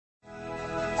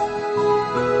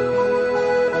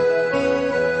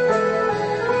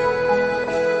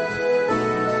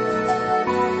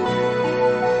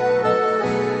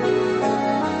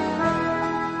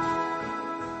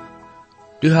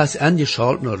Du hast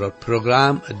angeschaltet naar het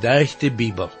programma Durch de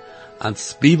Bibel.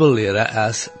 Als Bibellehrer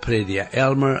is prediker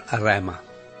Elmer Reimer.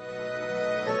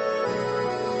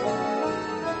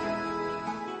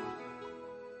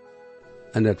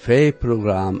 In het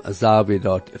programma sagen wir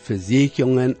dat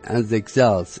Versicherungen an sich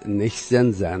selbst nicht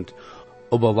Sinn sind,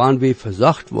 aber wenn wir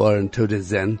versucht worden zu der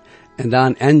Sinn und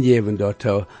dann angeben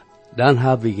dazu, dann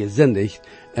haben wir gesündigt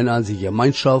und unsere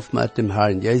Gemeinschaft mit dem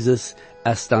Herrn Jesus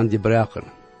ist dann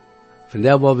gebrochen. Von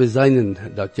der wo wir sehen,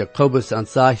 dass Jakobus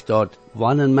uns sagt, dass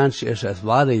wenn ein Mensch ist als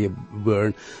wahre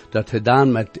geboren, dass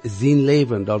dann mit sein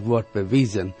Leben dort wird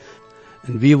bewiesen.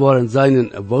 Und wir wollen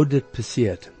sehen, wo das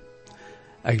passiert.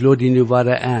 Ich lade die nu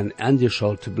wieder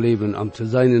angeschaltet zu bleiben, zu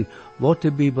sehen, was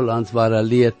die Bibel uns wieder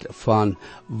lehrt von,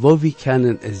 wo wir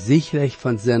können sicherlich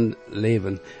von Sinn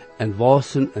leben, und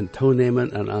wassen und toenehmen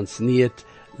und uns nicht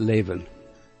leben.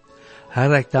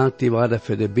 Herr, ich danke dir wieder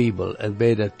für die Bibel und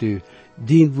bete, dass du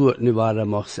dein Wort nu wieder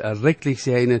machst, errechtlich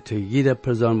sein zu jeder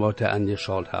Person, die du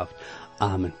angeschaut hast.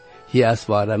 Amen. Hier ist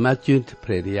wieder Matthew,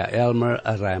 Prediger Elmer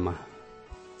Reimer.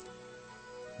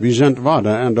 We zijn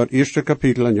weiter in dat eerste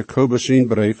kapitel in Jakobus zijn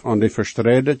brief aan de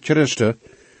verstreden Christen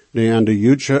die aan de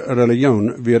Joodse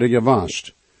religion werden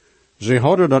gewast. Ze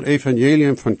hadden dat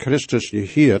evangelium van Christus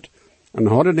gehoord en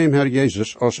hadden dem Herr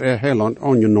Jezus als heiland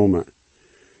aangenomen.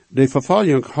 De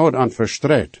vervolging had aan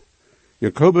verstrekt.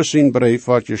 Jakobus zijn brief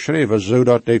wordt geschreven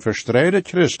zodat de verstreden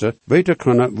Christen weten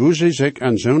kunnen hoe ze zich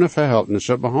in zo'n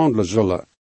verhältnissen behandelen zullen.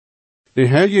 De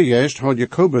Heilige Geest had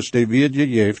Jakobus de weer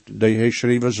gegeven die hij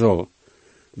schrijven zal.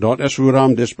 Dat is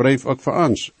waarom dit brief ook voor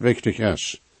ons wichtig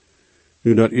is.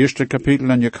 Nu dat eerste kapitel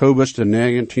in Jakobus de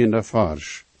 19e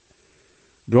vers.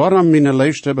 Daarom, mijn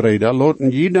liefste breder, laten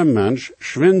jeder mens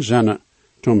schwin zijn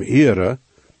zum Heren,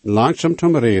 langzaam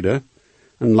zum Reden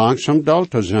en langzaam dal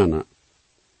te zijn.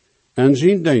 En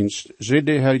zijn dienst, zei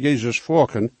de Herr Jezus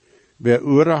volken, wer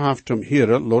Ohren heeft zum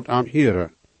Heren, laat am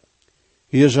Heren.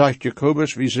 Hier zegt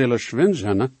Jakobus, wie zullen schwin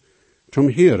zijn zum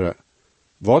Heren.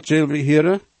 Wat zullen we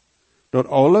heren? Dat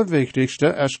allerwichtigste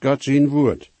is God zijn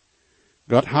woord.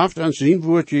 God heeft ons zijn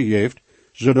woord gegeven,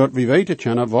 zodat we weten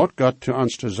kunnen wat God te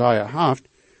ons te zeggen heeft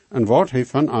en wat hij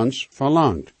van ons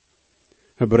verlangt.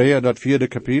 Hebreeën dat 4e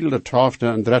kapitel, de 12e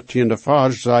en 13e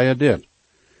vers, zei dit.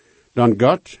 Dan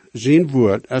God zijn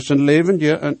woord is een levend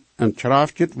en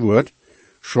krachtig woord,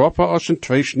 scherper als een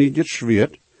tweesniedig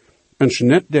zwaard, en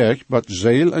snit durch, wat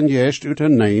ziel en geest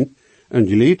uiteeneen, en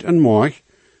glied en maag,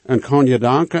 en kan je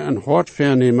danken en hart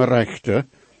vernemen rechten,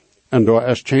 en daar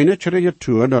is geen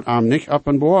creatuur dat am niet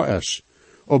openbaar is.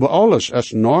 Aber alles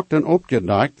is naakt en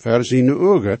opgedekt voor zijn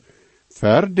ogen,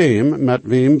 voor dem met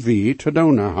wem we te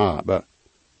doen hebben.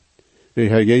 De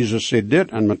Heer Jezus zei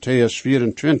dit in Matthäus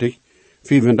 24,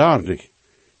 35.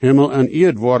 Himmel en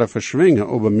aard worden verschwingen,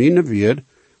 aber mijn woord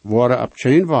worden op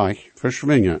geen weg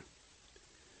verschwingen.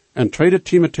 In 2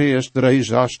 Timotheus 3,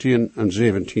 16 en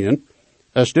 17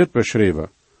 is dit beschreven.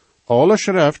 Alle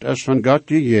schrift is van God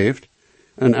gegeven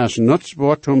en is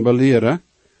nutzbaar zum beleren,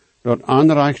 dat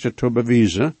aanrechte te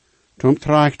bewijzen, zum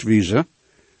terechtwijzen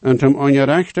en zum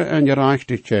ongerechte en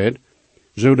gerechtigheid,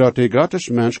 zodat de Gottes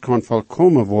mens kan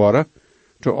volkomen worden,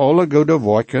 te alle goede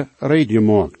werken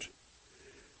redgemaakt.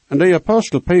 En de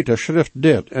apostel Peter schrift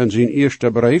dit in zijn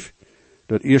eerste brief,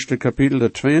 dat eerste kapitel,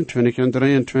 de 22 en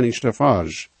 23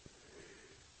 vers.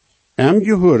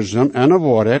 Gehoorzaam en de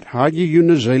waarheid had je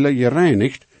jullie zielen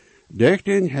gereinigd, durch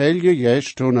den Heilige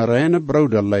Geest tot een reine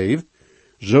broederleef,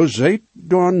 zo zijt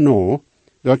dan nou,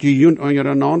 dat je junt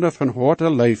ondereinander van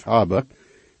harte leef hebben,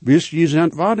 bis je zijn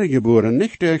wedergeboren,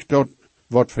 niet durch dat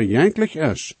wat verjankelijk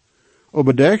is,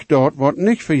 aber durch dat wat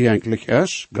niet verjankelijk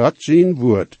is, God zijn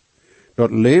woord,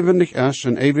 dat levendig is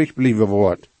en eeuwig blijven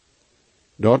wordt.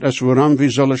 Dat is waarom we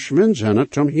zullen schwin zijn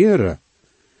zum Heren.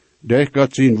 Durch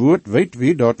God zijn woord weet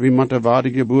we dat we met de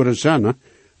wedergeboren zijn,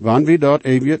 wanneer we dat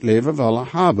eeuwig leven willen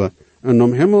hebben, en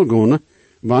om Himmel gaan,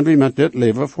 wanneer we met dit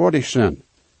leven voordig zijn.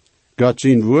 God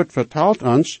zijn woord vertelt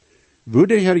ons, hoe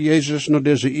de Heer Jezus naar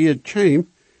deze eerd kwam,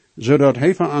 zodat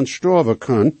hij voor ons sterven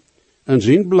kan, en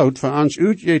zijn bloed voor ons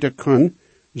uitgeten kan,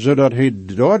 zodat hij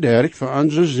daardoor voor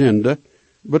onze zonde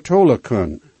betalen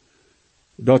kan.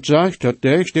 Dat zegt dat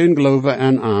durch den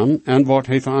geloven en wat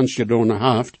hij voor ons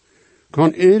gedaan heeft,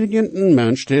 kan irgendein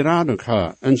mens die radung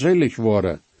hebben en selig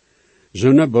worden.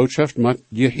 Zo'n boodschap moet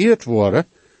gehoord worden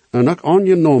en ook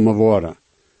aangenomen worden.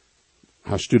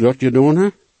 Hast du dat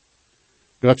gedaan?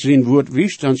 God zijn woord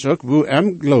wijst ons ook hoe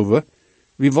geloven,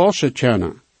 wie was het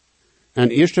kennen. En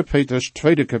 1 Petrus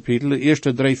 2 kapitel, de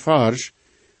eerste 3 vers,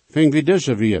 ving we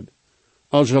deze weer.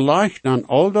 Als leicht dan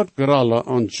al dat grallen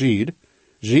en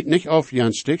ziet niet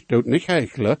afjenstig, doet niet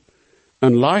hechelen,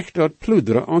 en leicht dat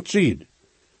pluderen en ziet.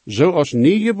 zo als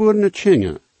niegeborene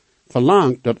Kinder,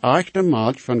 verlangt dat echte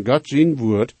maat van God zijn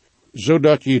woord,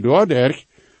 zodat je doorderg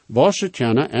wasse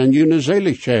kennen en je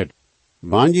zaligheid,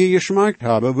 wanneer je geschmaakt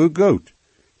hebben hoe goed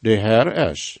de Heer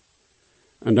is.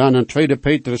 En dan in 2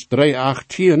 Petrus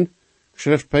 3:18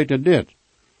 schrijft Peter dit.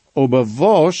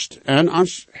 Overwast en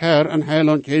ans Herr en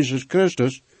Heiland Jezus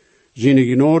Christus, zijn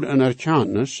genade en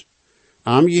erkenntnis,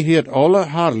 am je heert alle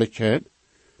herrlijkheid,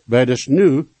 bij des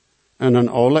nu en in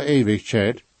alle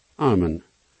eeuwigheid. Amen.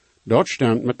 Dat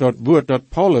stemt met dat woord dat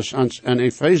Paulus ans in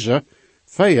Efeze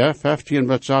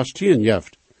 4:15-16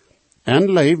 geeft.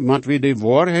 En leef met wie de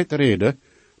waarheid reden,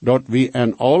 dat wie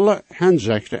in alle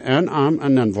henzichten en am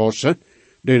en den wassen,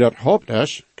 die dat hoopt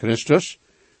is, Christus,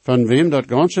 van wem dat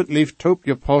gans het lief top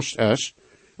je post is,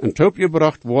 en top je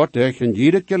bracht wordt durch in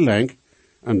jeder gelenk,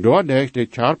 en doordurch de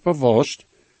scherpe worst,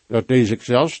 dat die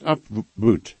zichzelf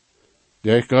afboet.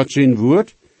 Durch God zijn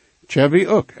woord, tje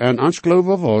ook en ans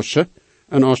geloven wassen,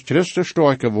 en als Christus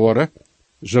sterker worden,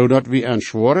 zodat we in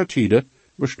zware tijden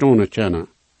bestonen kunnen.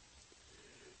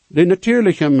 De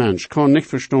natuurlijke mens kan niet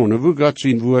verstaan hoe God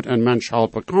zijn woord een mens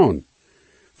helpen kan.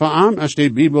 Voor hem is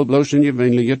de Bijbel bloos een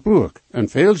gewöhnlijk boek, en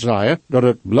veel zeggen dat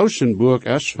het bloos een boek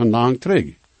is van lang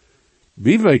terug.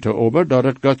 We weten over dat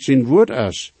het God zijn woord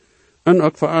is, en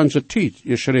ook voor onze tijd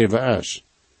geschreven is.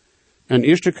 In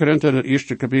 1 Korinther, het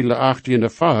eerste kapitel 18e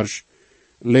vers,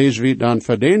 lezen we dan,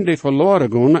 voor den die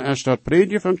verloren gaan, is dat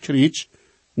predje van Christus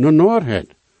no Noorheid.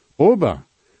 Aber,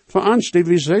 voor ons die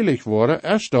we selig worden,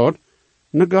 is dat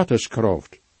ne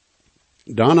Gotteskraft.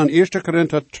 Dan in 1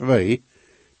 Korinther 2,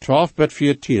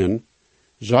 12-14,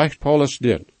 zegt Paulus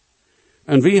dit.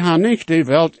 En we hebben niet de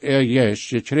welt juist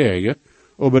gekregen,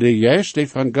 over de juist die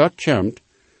van God komt,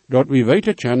 dat we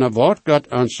weten kunnen wat God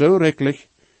ons zo rijkelijk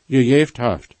gegeven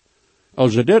heeft.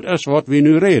 Also dit is wat we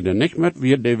nu reden, niet met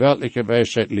wie de weltliche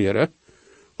wijsheid leren,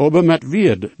 aber met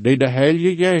wie die de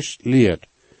Heilige Geest leert,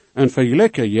 en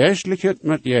vergelijken geestelijkheid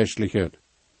met geestelijkheid.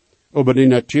 Aber de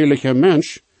natuurlijke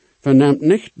mens verneemt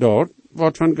niet dat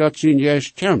wat van God zijn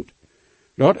Geest komt.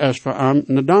 Dat is voor hem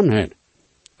een domheid.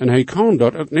 En hij kan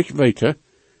dat ook niet weten,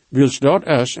 wils dat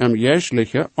is hem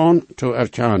geestelijke aan te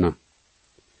erkennen.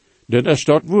 Dit is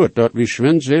dat woord dat we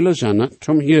schwindzelen zijn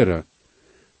zum Heere.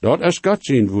 Dat is God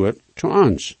zijn woord te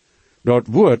ons. Dat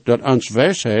woord dat ons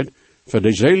wijsheid voor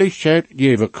de zaligheid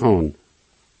geven kan.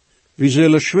 We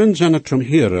zullen schwind zijn zum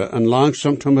Heere en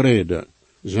langzaam zum Reden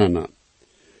zijn.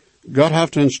 God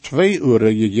heeft ons 2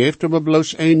 uren gegeven, maar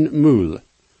bloos 1 moel.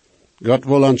 God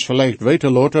wil ons vielleicht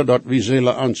weten laten dat we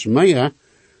zullen ons meer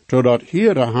tot dat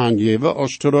Heere aangeven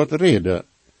als tot dat Reden.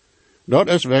 Dat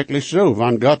is werkelijk zo,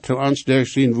 wanneer God te ons door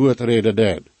zijn woord reden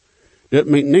deed. Dit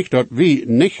meent niet dat we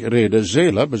niet reden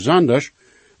zullen, besonders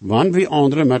wanneer we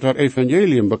anderen met het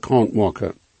evangelium bekend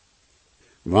maken.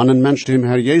 Wanneer een mens dem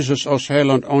Herr Jezus als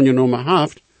heiland aangenomen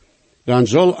heeft, dan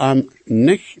zal hem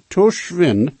niet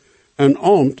toeschwind een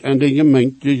ambt en de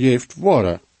gemeente gegeven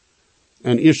worden.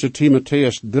 In 1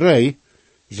 Timotheus 3,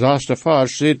 6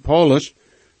 vers, zegt Paulus,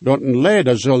 dat een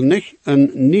leider zal niet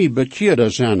een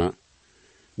nieuwbekeerder zijn.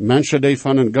 Mensen die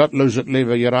van een godloos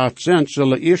leven geraakt zijn,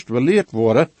 zullen eerst geleerd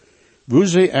worden, hoe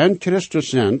ze in Christus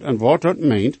zijn en wat dat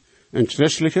meent, een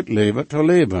christelijk het leven te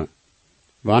leven.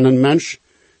 Wanneer een mens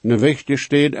een weg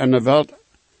gesteed en de wereld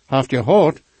heeft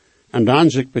gehad, en dan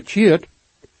zich bekeert,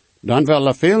 dan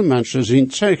willen veel mensen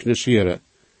zijn zeichnis heren.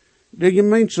 De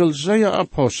gemeente zal zeer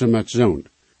oppassen met zo'n.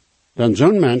 Dan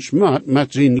zo'n mens moet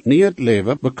met zijn nieuw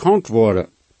leven bekend worden.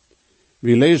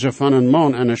 We lezen van een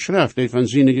man en een schrift die van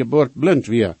zijn geboorte blind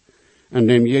was, en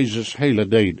dem Jezus hele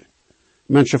deed.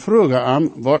 Mensen vroegen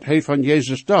hem wat hij van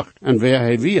Jezus dacht en waar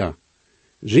hij was.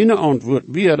 Zijn antwoord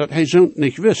was dat hij zo'n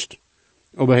niet wist.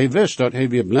 Maar hij wist dat hij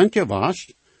weer blind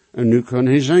was, en nu kon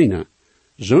hij zijn.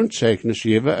 Zo'n zeichnis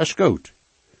geven is goed.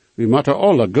 We moeten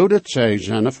alle goede zeichen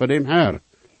zijn voor dem Herr.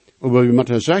 Maar we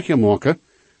moeten zeker maken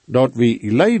dat we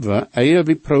leven eer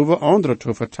we proeven anderen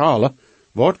te vertalen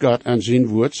wat God aan zijn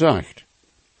woord zegt.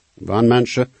 Wanneer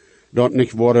mensen dat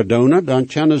niet worden doen, dan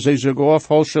kunnen ze sogar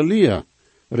valse leer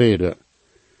reden.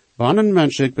 Wanneer een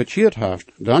mens zich bekeerd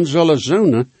heeft, dan zullen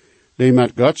zonen, die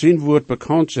met God zijn woord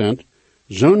bekend zijn,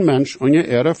 zo'n mens onder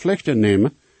ihre pflichten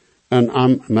nemen en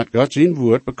hem met God zijn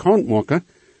woord bekend maken,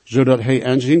 zodat hij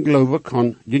aan zijn geloven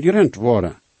kan gegrond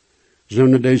worden.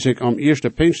 Zonen die zich am eerste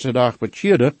Pinksterdag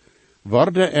bekeerden,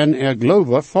 worden in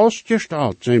geloven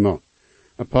vastgesteld, zeg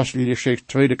Apostelgeschichte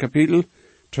 2 kapitel,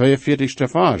 42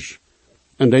 vers.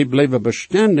 En die bleven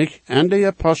bestendig en de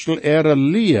apostel ihre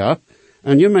leer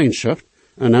en gemeenschap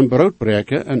en hem brood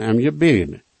breken en hem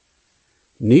gebed.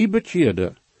 Nie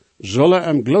bekeerde zullen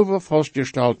hem geloven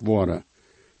vastgesteld worden.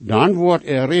 Dan wordt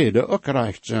reden ook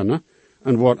recht zijn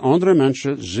en wat andere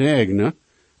mensen zegenen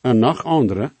en nog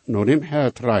andere naar hem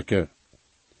hertrekken.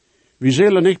 We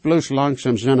zullen niet bloos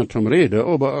langzaam zijn te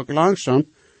reden, maar ook langzaam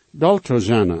dal te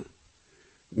zijn.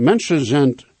 Mensen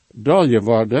zijn dal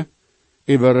geworden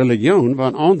over religion,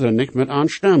 waar anderen niet met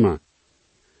aanstemmen.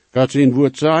 God zijn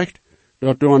woord zegt,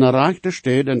 dat door een rechte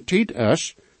steed en tijd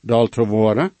is, dal te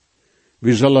worden.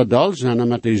 We zullen dal zijn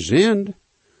met die zin,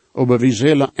 maar we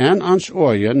zullen aan ons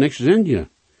ogen niet zingen.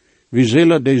 We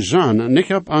zullen die zon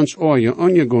niet op ons ogen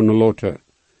ongegaan laten.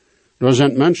 Er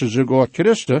zijn mensen, sogar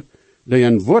Christen, die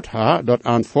een woord hebben dat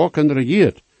aan volken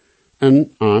regeert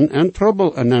en aan en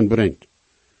trouble en brengt.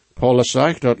 Paulus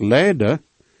zegt dat lijden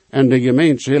en de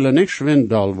gemeente zullen niet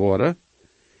zwindal worden.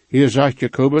 Hier zegt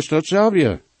Jakobus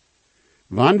datzelfde.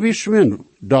 Wanneer we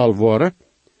zwindal worden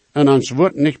en ons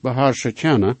woord niet beheersen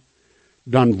kennen,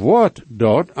 dan wordt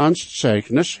dat ons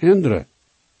zeichnis hinderen.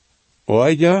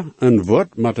 Oja en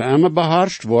woord moet immer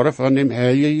beheerst worden van dem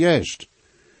Heilige Geest.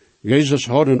 Jezus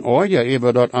had een oorje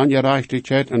over dat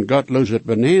ongerechtigheid en godloosheid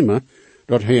benemen,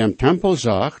 dat hij im tempel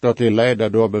zag, dat hij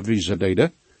leider door bewijzen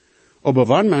deden. Maar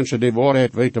wanneer mensen die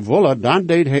waarheid weten willen, dan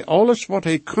deed hij alles wat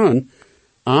hij kon,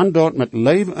 aan dat met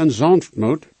leven en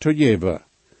sanftmoed te geven.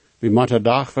 We moeten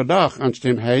dag voor dag ons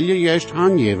dem Heilige Geest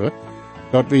aangeven,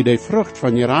 dat we de vrucht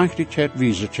van gerechtigheid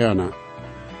wijzen kunnen.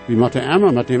 We moeten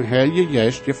immer met dem Heilige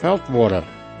Geest gevuld worden.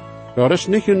 Dat is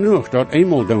niet genoeg dat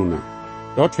eenmaal doen.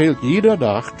 Dat fehlt jeder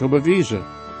dag te bewijzen.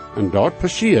 En dat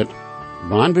passiert,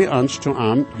 wanneer we ons te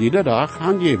hem jeder dag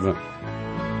aangeven.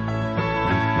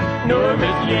 Nur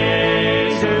mit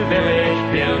Jesu will ich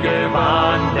Pilger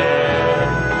wandern,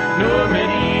 nur mit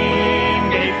ihm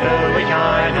geht fröhlich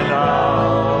ein und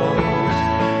aus.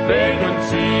 Weg und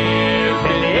Ziel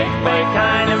will ich bei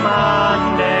keinem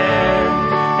anderen,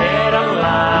 er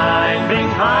allein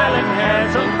bringt Heil in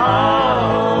Herz und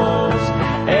Haus.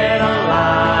 Er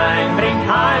allein bringt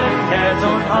Heil in Herz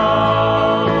und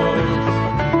Haus.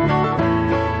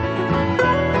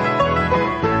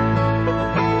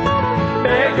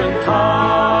 Berg und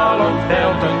Tal und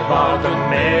Feld und Wald und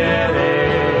Meere,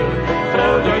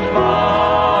 froh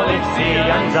durchwall ich sie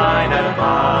an seiner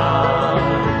Hand.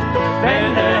 Wenn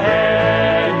der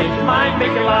Herr nicht mein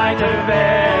Begleiter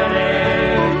wäre,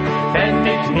 fänd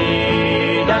ich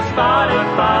nie das wahre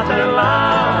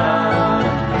Vaterland,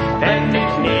 fänd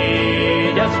ich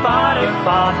nie das wahre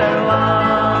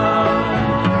Vaterland.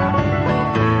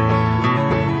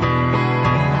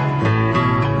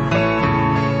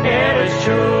 Er ist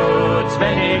Schutz,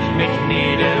 wenn ich mich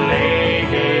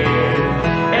niederlege,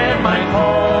 er mein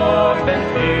Hort, wenn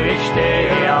für ich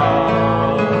stehe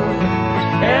auf.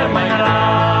 Er mein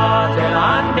Rat,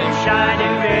 an dem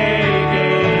scheiden Wege,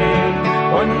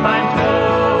 und mein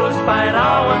Trost bei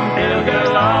rauem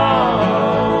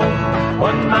Pilgerlauf,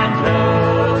 und mein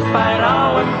Trost bei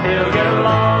rauem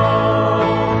Pilgerlauf.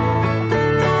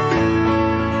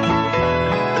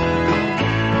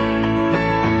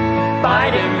 Bei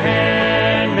dem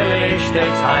Herrn will ich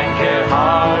stets Heimkehr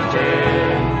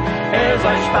halten, er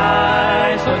sei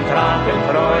Speis und Trank und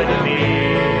Freude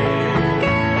mir.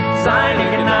 Seine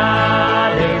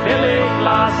Gnade will ich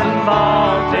lassen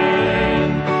walten,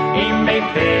 ihm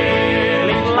befehl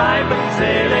ich Leib und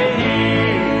Seele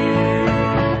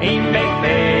hier, ihm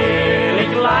befehl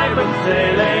ich Leib und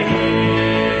Seele hier.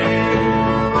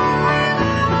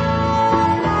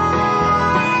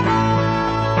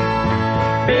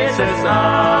 Bis es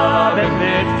Abend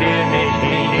wird für mich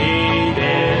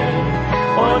hienieden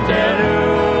und der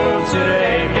Ruf zur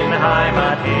ewigen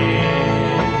Heimat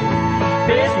hin.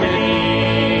 Bis mit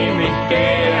ihm ich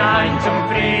gehe ein zum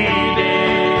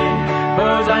Frieden, wo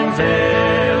sein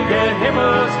selger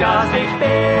Himmelsgast ich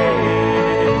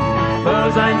bin, wo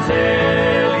sein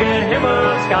selger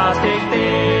Himmelsgast ich bin.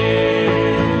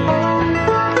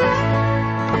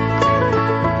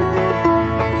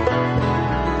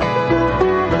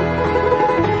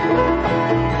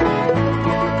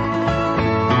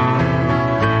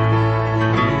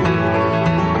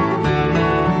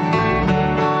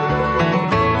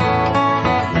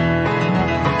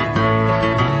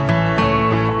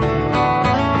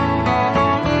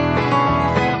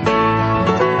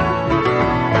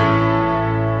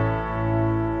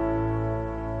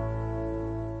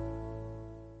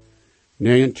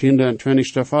 Negentiende en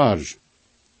 20ste vers.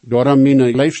 Daarom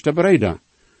mijn liefste breder,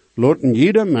 laten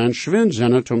jeder mens schwin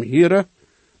zijn om hier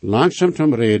langzaam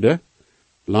te reden,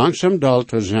 langzaam dal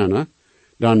te zijn,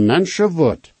 dan mensen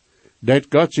wordt, dat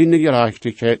God zijn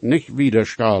gerechtigheid niet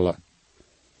widerstellen.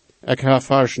 Ik heb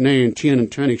vers 19 en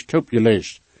 20 top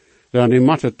gelezen, dan die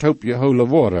moeten top gehouden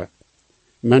worden.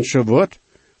 Mensen wordt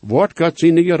God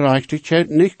zijn gerechtigheid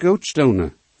niet goed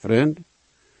stonen, vriend.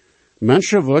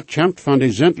 Menschenwoord komt van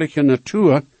de zindelijke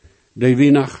natuur die we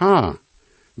nog hebben,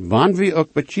 wanneer we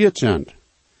ook bekeerd zijn.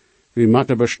 We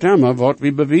moeten bestemmen wat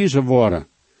we bewezen worden.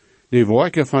 De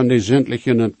werken van de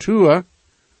zindelijke natuur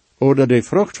oder de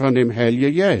vrucht van dem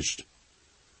Heilige Geest.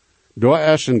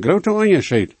 Daar is een grote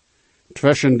onderscheid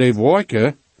tussen de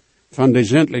werken van de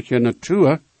zindelijke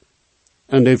natuur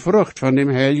en de vrucht van dem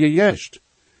Heilige Geest.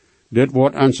 Dit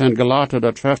wordt aan zijn Galaten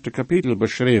dat 5e kapitel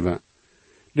beschreven.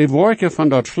 De werken van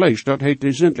dat vlees, dat heet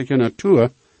de zindelijke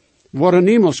natuur, worden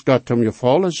niemals God om je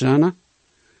vallen zijn.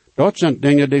 Dat zijn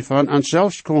dingen die van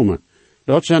onszelf komen.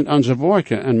 Dat zijn onze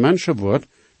werken en mensenwoord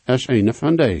is een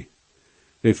van die.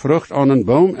 De vrucht aan een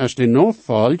boom is de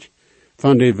navolg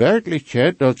van de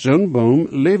werkelijkheid dat zo'n boom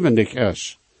levendig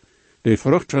is. De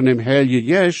vrucht van de Heilige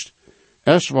Geest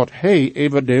is wat hij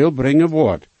eventueel brengen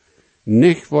wordt,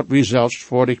 niet wat we zelfs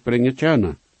voordig brengen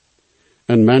kunnen.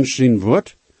 Een mens zijn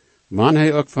woord, wanneer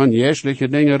hij ook van geestelijke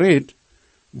dingen redt,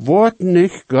 wordt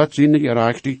niet God zijn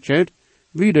gerechtigheid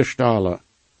widerstellen.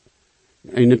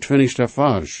 21e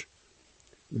vers.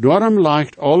 Daarom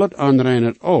ligt al het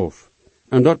aanreinen af,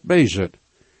 en dat bezet,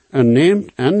 en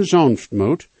neemt en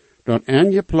sanftmoed, dat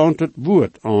en je plant het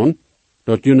woord aan,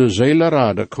 dat je een ziel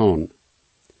raden kan.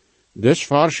 Dit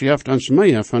vers geeft ons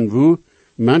meer van hoe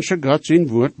mensen God zijn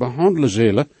woord behandelen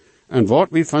zullen, en wat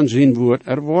we van zijn woord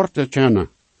erwarten kennen.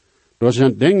 Dat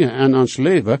zijn dingen in ons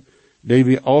leven, die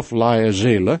we afleiden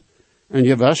zullen, en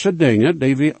gewisse dingen,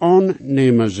 die we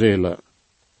aannemen zullen.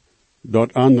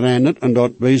 Dat aanreinen en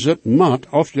dat bezit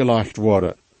moet afgelegd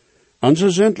worden. Onze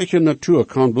zindelijke natuur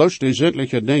kan bloos die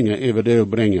zindelijke dingen eventueel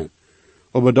brengen.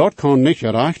 Maar dat kan niet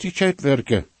gerechtigheid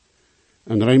werken.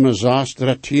 In Römer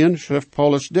 6:13 schrijft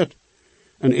Paulus dit.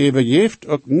 En even heeft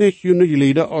ook niet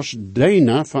jullie als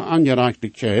deine van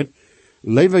ongerechtigheid,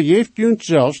 leven heeft jullie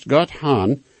zelfs God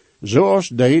haan, zoals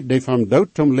die van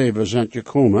dood tot leven zijn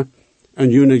gekomen, en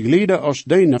jullie als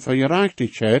deine van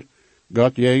gerechtigheid,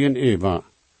 God jegen Eva.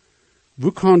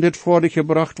 Hoe kan dit voor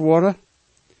gebracht worden?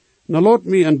 Nou, laat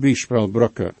me een bijspel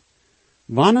brukken.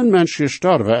 Wanneer een mens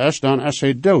gestorven is, dan is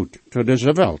hij dood tot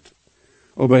deze wereld.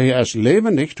 Maar hij is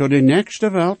levendig tot de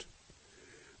nächste wereld.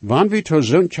 Wanneer we tot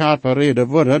zo'n scherpe reden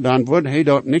worden, dan wordt hij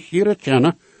dat niet hier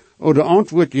kennen oder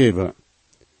antwoord geven.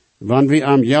 Wanneer we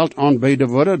am geld aanbieden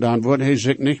worden, dan wordt hij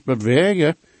zich niet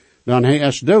bewegen, dan hij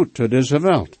is dood tot deze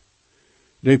wereld.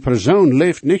 Die persoon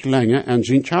leeft niet langer in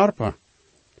zijn scherpe.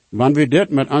 Wanneer we dit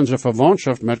met onze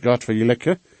verwantschap met God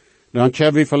vergelijken, dan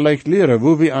kunnen we vielleicht leren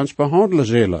hoe we ons behandelen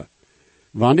zullen.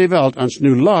 Wanneer de wereld ons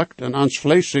nu lakt en ons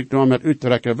vlees zich door met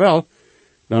uittrekken wil,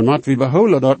 dan moeten we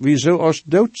behouden dat we zo als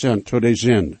dood zijn tot de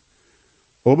zin.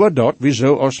 Maar dat we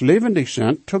zo als levendig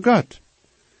zijn tot God.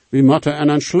 We moeten een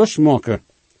entschluss maken.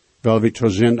 Wil we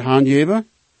tot zin aangeven,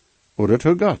 oder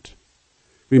tot God.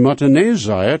 We moeten nee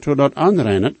zeggen tot dat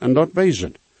aanreinen en dat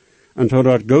bezit. En tot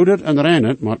dat godet en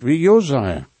reinen moeten we jo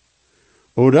zeggen.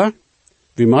 Oder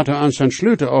we moeten ons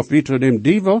entsluiten of we tot dem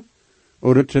Dievel,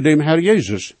 oder tot dem Herr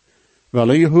Jezus, wel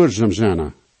gehoorzaam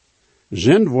zijn.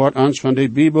 Zin wordt ons van de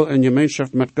Bibel in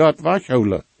gemeenschap met God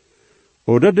weghouden.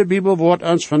 Oder de Bibel wordt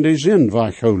ons van de zin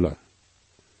weghouden.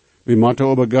 We moeten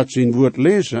over God zijn woord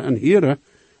lezen en horen,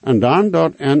 en dan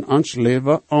dat in ons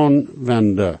leven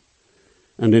aanwenden.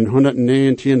 En in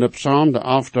 119e psalm, de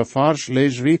 11e vers,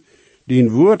 lezen we, die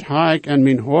woord ha ik in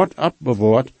mijn hart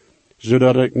opbewaard,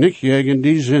 zodat ik niet tegen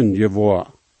die zin geword.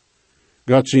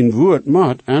 God zijn woord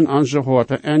moet in onze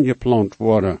harten ingeplant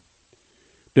worden.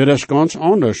 Dit is ganz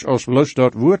anders als bloos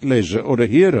dat woord lezen oder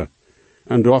horen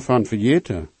en daarvan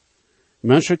vergeten.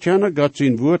 Mensen kunnen God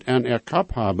zijn woord in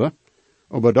kop hebben,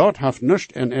 maar dat heeft niets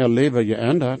in leven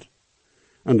geändert.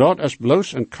 En dat is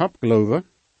bloos een kop geloven.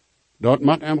 Dat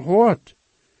moet in hart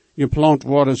geplant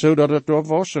worden, zodat het door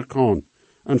wasser kan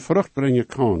en vrucht brengen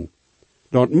kan.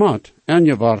 Dat moet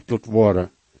ingeworteld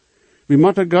worden. We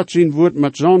moeten God zijn woord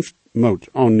met sanftmoed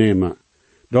aannemen.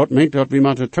 Dat meent dat we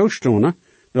moeten toestaan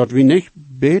dat we niet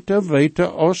beter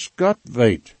weten als God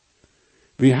weet.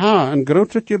 We hebben een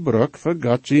grote gebruik voor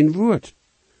God zijn woord.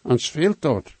 Ons fehlt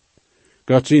dat.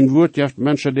 God zijn woord geeft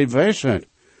mensen de wijsheid,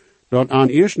 dat aan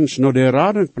eerstens naar de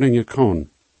raden brengen kan.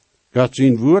 God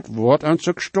zijn woord wordt ons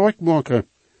ook sterk maken,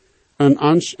 en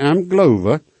ons am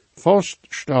geloven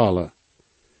vaststellen.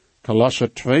 Kolosser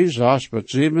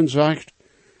 2:6-7 zegt,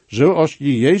 zoals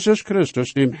je Jezus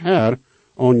Christus, dem Herr,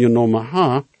 aangenomen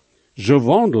ha, zo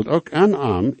wandelt ook en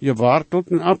am, je wartelt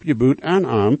en opgebouwd en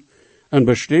am, en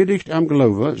bestätigt am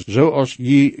geloven, zoals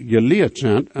je geleerd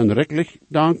zijn en rechtlich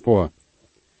dankbaar.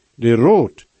 De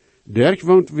rood, der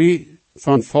woont wie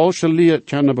van valse leer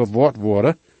kunnen bewaard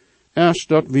worden, is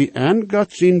dat we in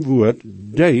God zijn woord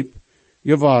diep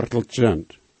geworteld zijn.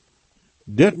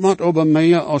 Dit moet aber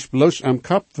mehr als bloß am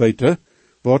Kap weten,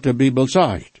 wat de Bibel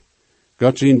zegt.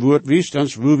 God zijn woord wijst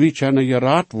ons hoe we kunnen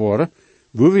geraad worden,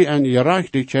 hoe we in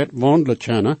gerechtigheid wandelen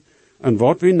kunnen, en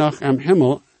wat we nog am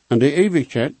Himmel en de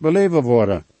eeuwigheid beleven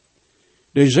worden.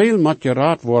 De ziel moet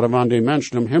geraad worden wanneer de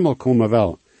mensen am Himmel komen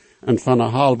wel, en van een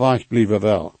halfweg blijven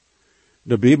wel.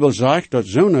 De Bibel zegt dat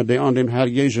zonen die aan dem Herr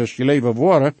Jezus geleven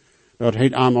worden, dat hij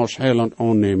hem als heiland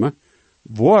aannemen,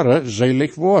 worden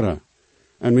zelig worden.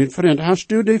 En mijn vriend,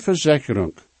 hast u die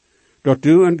verzekering, dat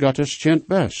u een Gottes kind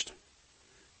best?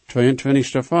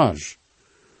 22e vers.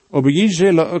 Aber je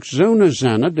zullen ook zonen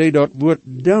zijn die dat woord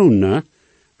doen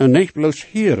en niet bloos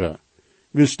heren,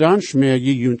 wils dan smeer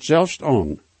je junt zelfs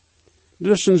aan.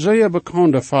 Dit is een zeer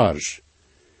bekende vers.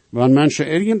 Wanneer mensen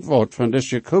irgendwat van des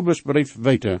Jakobusbrief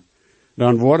weten,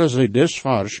 dan worden ze des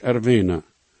vers erwähnen.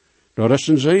 Dat is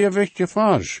een zeer wichtige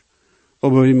vers.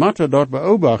 Aber we moeten dat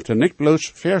beobachten, niet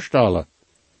bloos verstellen.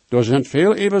 Er zijn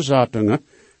veel übersetzingen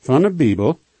van de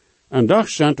Bibel, en toch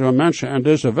zijn er mensen in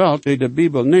deze wereld die de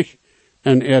Bibel niet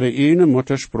in ihre ene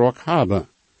Muttersprache hebben.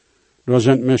 Er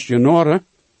zijn missionaren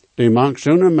die manch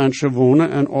zo'n mensen wonen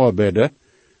en arbeiden,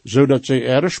 zodat ze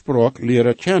ihre sprache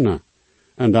leren kennen.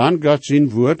 En dan gaat zijn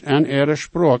woord en ihre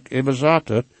sprache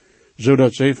übersetzen,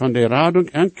 zodat ze van de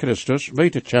radung en Christus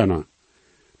weten kennen.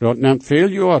 Dat neemt veel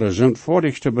jaren zo'n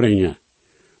voordig te brengen.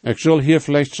 Ik zal hier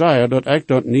vielleicht zeggen dat ik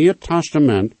dat Nieuwe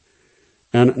Testament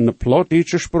en een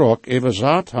plattdeutsche sprache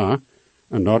übersetzt heb,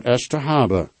 en dat is te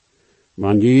hebben.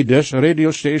 Wanneer je deze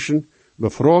radiostation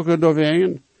bevragen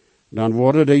doorwegen, dan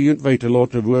worden de junt weten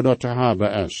laten waar dat te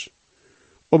hebben is.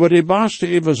 Aber de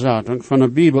beste übersetting van de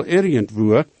Bibel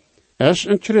irgendwo is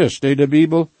een Christ die de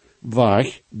Bibel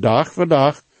weg, dag voor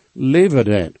dag, leven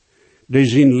deed. Die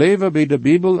zijn leven bij de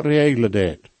Bibel regelen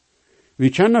deed. We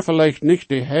kunnen vielleicht nicht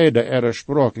de hele ihre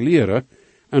Sprache leren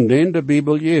en den de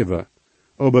Bibel geven.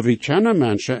 Aber we kennen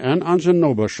mensen in onze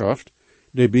nabelschaft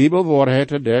de Bibel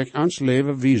waarheden durch ans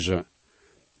leven wijzen.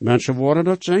 Mensen worden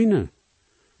dat zijn.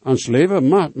 Ons leven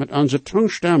moet met onze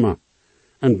tong stemmen.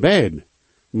 En bed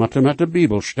moet met de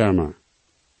Bibel stemmen.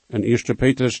 In 1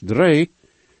 Petrus 3,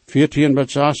 14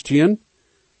 bis 16,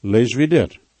 lezen we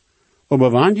dit.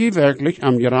 Aber wann je wirklich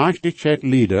am Gerechtigkeit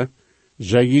liede,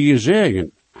 sei je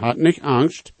gesegnet, hat nicht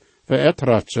Angst vor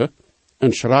Ertratze,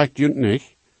 und schreikt junt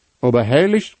nicht, aber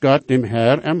heiligt Gott dem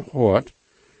Herr im Hort,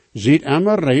 sieht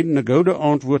immer reden, eine gute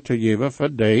Antwort zu geben für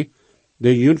die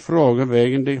junt vragen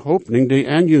wegen die Hoffnung, die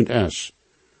an junt is.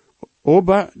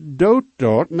 Aber dood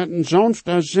dort mit een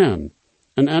sanfter Sinn,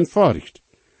 en eenvoudig,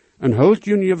 en holt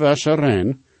junt je Wasser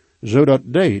rein, zodat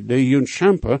die junt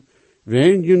schempen,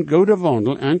 wegen junt gode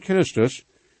wandel aan Christus,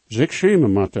 zich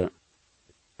schämen moeten.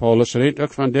 Paulus redt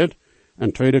ook van dit,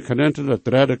 in 2 Korinther, het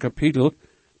 3 kapitel,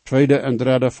 2 en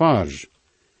 3 vers.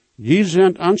 Je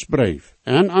zijn ans brief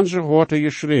en onze horte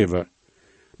geschreven,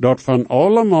 dat van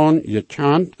alle man je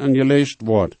kent en je leest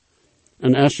wordt.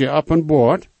 En als je op een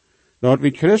boord, dat we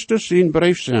Christus zijn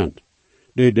brief zijn,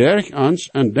 die durch ons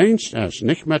een dienst is,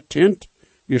 niet met tint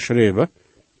geschreven,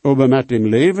 aber met dem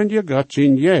levende Gott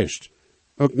zijn geest,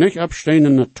 ook niet op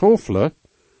stenen tofelen,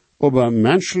 aber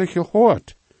menschliche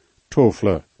Hort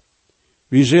tofelen.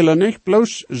 We zullen niet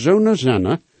bloos zonen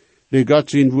zijn, die God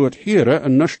zijn woord heren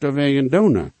en niets te wegen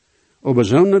doen, aber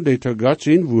zonen die te God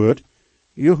zijn woord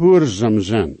gehoorzaam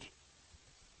zijn.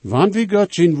 Wanneer we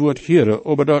God zijn woord heren,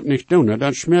 aber dat niet doen,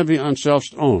 dan smeren we ons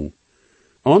zelfs aan.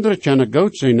 Anderen kunnen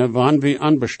goed zijn wanneer we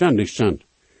onbestendig zijn.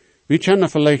 We kunnen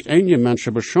vielleicht einige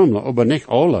mensen beschummelen, aber niet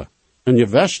alle. En je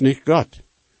wist niet God.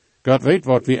 God weet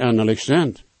wat we innerlijk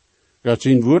zijn. God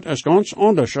zijn woord is ganz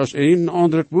anders als een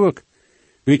ander boek.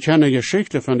 We kunnen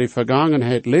geschichten van de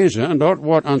vergangenheid lezen en dat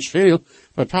wordt ons veel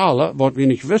vertalen wat we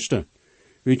niet wisten.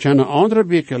 We kunnen andere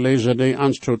boeken lezen die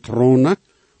ons tot tronen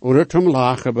of tot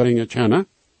lachen brengen kunnen.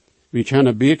 We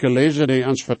kunnen boeken lezen die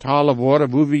ons vertalen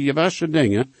worden hoe we gewisse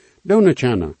dingen doen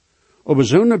kunnen. Aber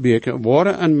zo'n boeken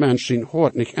worden een mens zijn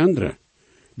hart niet änderen.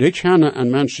 Die kunnen een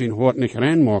mens zijn hart niet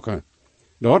reinmaken.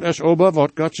 Dat is aber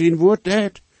wat God zijn woord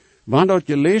deed, wanneer dat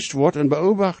gelezen wordt en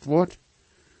beobacht wordt.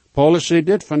 Paulus zei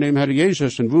dit van dem Herr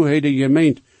Jezus en hoe hij de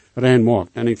gemeente reinmaakt.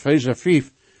 En in Efezer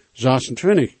 5,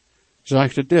 26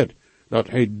 zegt het dit, dat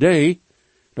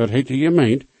hij de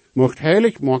gemeente mocht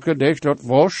heilig maken durch dat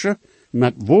waschen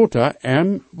met water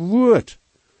en woord.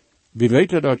 We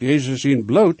weten dat Jezus zijn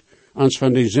bloed ons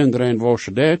van die zin rein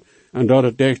waschen deed en dat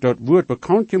het durch dat woord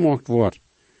bekend gemaakt wordt.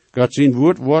 God zijn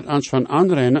woord wordt ons van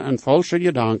aanrennen en valse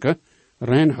gedanken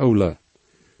reinhouden.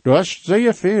 Er is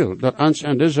zeer veel dat ons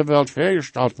in deze wereld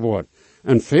vergesteld wordt.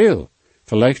 En veel,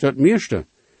 vielleicht het meeste,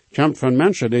 komt van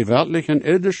mensen die weltlich en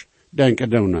irdisch denken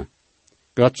doen.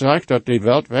 God zegt dat die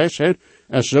wereldwijsheid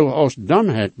es zo als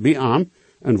domheid bij hem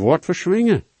een woord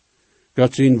verschwingen.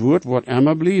 God zijn woord wordt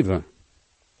immer blijven.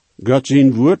 God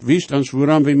zijn woord wijst ons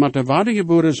waarom we met de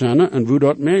wedergeboren zijn en hoe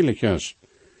dat mogelijk is.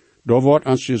 Daar wordt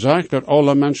ons gezegd dat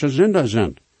alle mensen zinder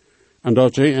zijn. En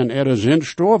dat zij in ihre zin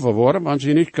sterven worden, want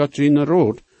ze niet God zijn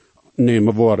rood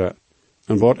nemen worden.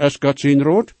 En wat is God zijn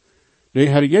rood? De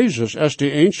Heer Jezus is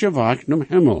de enige weg naar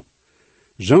Himmel.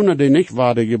 Zonen die niet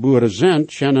wedergeboren zijn,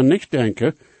 kunnen niet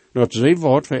denken dat zij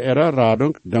wordt voor ihre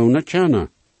radung doen kennen.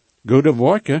 Goede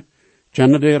werken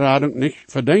kunnen die radung niet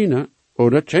verdienen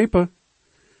oder chepen.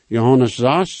 Johannes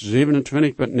 6,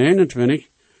 27 tot 29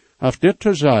 heeft dit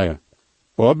te zeggen.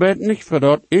 Arbeid niet voor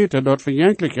dat eten dat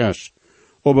verjankelijk is,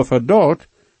 maar voor dat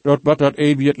wat dat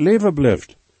eeuwig leven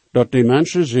blijft, dat die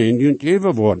mensen zien die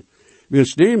gegeven worden.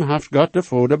 Wils dem heeft God de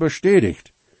Vader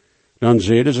bestätigt. Dan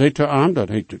zeiden zij te hem, dat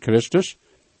heet Christus,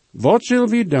 wat zullen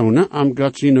we doen om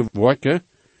God zijn werken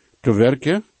te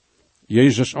werken?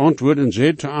 Jezus antwoordde en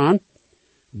zei te hem,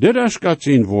 dit is God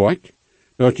zijn werk,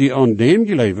 dat je aan dem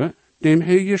leven, dem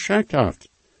hij geschikt heeft.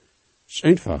 Het is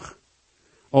eenvoudig.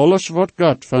 Alles wat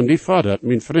God van die Vader,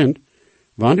 mijn vriend,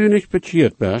 wanneer u niet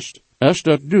bekeerd bent, is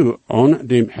dat u aan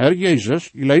dem Herr Jezus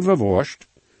je leven worst,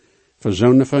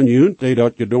 verzonnen van jullie die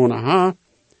dat gedaan hebben,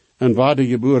 en waar de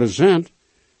geboren zijn,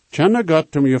 kunnen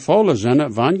God om je vallen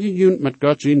zijn, wanneer jullie met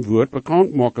God zijn woord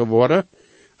bekend maken worden,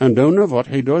 en doen wat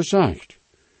hij daar zegt.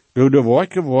 Goede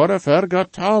werken worden ver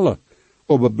God talen,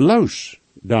 aber bloos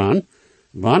dan,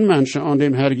 wanneer mensen aan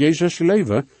dem Herr Jezus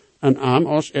leven, en hem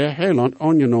als heiland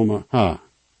aangenomen hebben.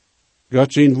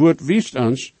 God zijn woord wijst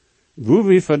ons, hoe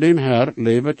we voor dem Herr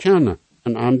leven kennen,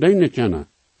 en hem dienen kennen.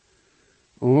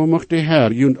 O, mag de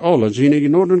Herr jullie alle zijn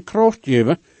genade kracht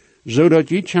geven, zodat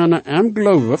je kunnen hem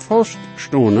geloven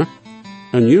vaststonen,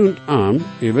 en jullie hem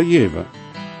overgeven.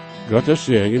 God is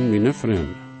zegen, mijn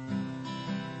vriend.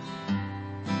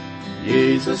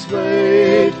 Jesus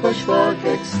weet, versprach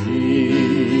ik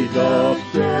zie, dat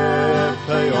geeft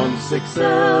hij ons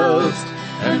zichzelf,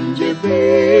 en je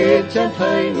weet, en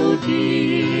hij nu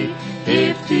die,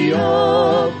 heeft die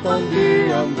op van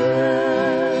die am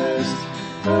best.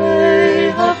 Hij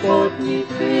hat God niet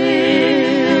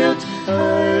veelt,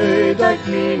 hij dekt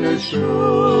mijn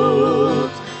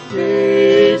schuld.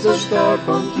 Jezus starb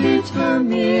und litt für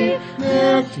mich,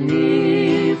 macht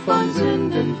mich von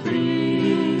Sünden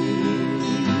frei.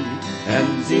 En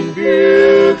zijn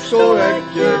Glück so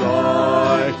echt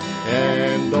gereicht,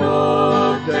 en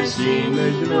dort er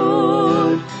seine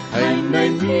Glut, en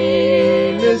mijn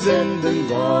meine Sünden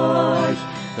weicht,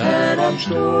 der am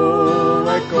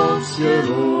Stock uns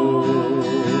geruht.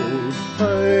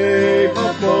 Hey,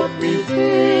 hat Gott mich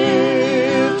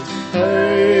vergeben,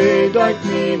 hey, dekt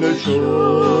meine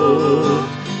Schuld.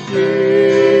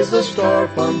 Jesus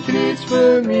starb am Kreuz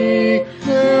für mich,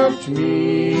 macht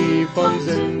mich von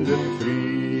Sünden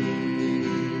frei.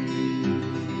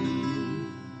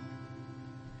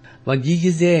 Wenn je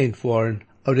gesehen worden,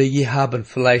 oder je haben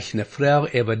vielleicht eine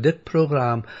Frage über das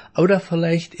Programm, oder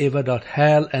vielleicht über das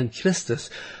Heil in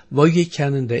Christus, wo je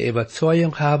können die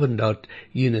Überzeugung haben, dass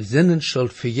jene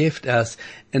Sinnenschuld vergift ist,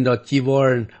 und dass je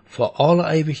wollen vor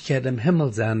aller Ewigkeit im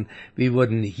Himmel sein, wir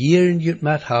würden hier nicht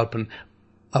mithelfen,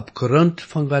 aufgrund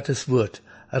von Gottes Wort.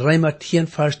 Römer 10,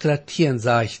 Vers 13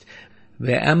 sagt,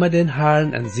 wer immer den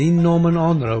Herrn in seinen Namen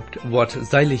anruft, wird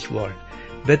selig worden.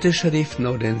 Bitte schrift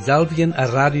nur denselben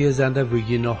Radiosender, wo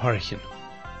je noch horchen.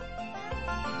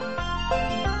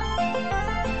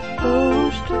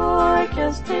 O stark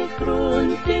ist der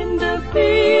Grund in der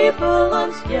Bibel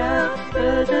ans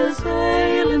Hjärta des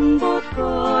Heilen, vårt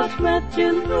Gott med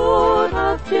sin råd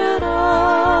hat gerat.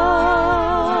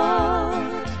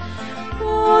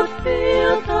 Gott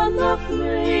fehlt han noch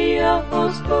mehr,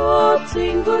 aus Gott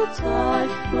sin Gott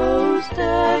sagt, bloß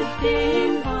der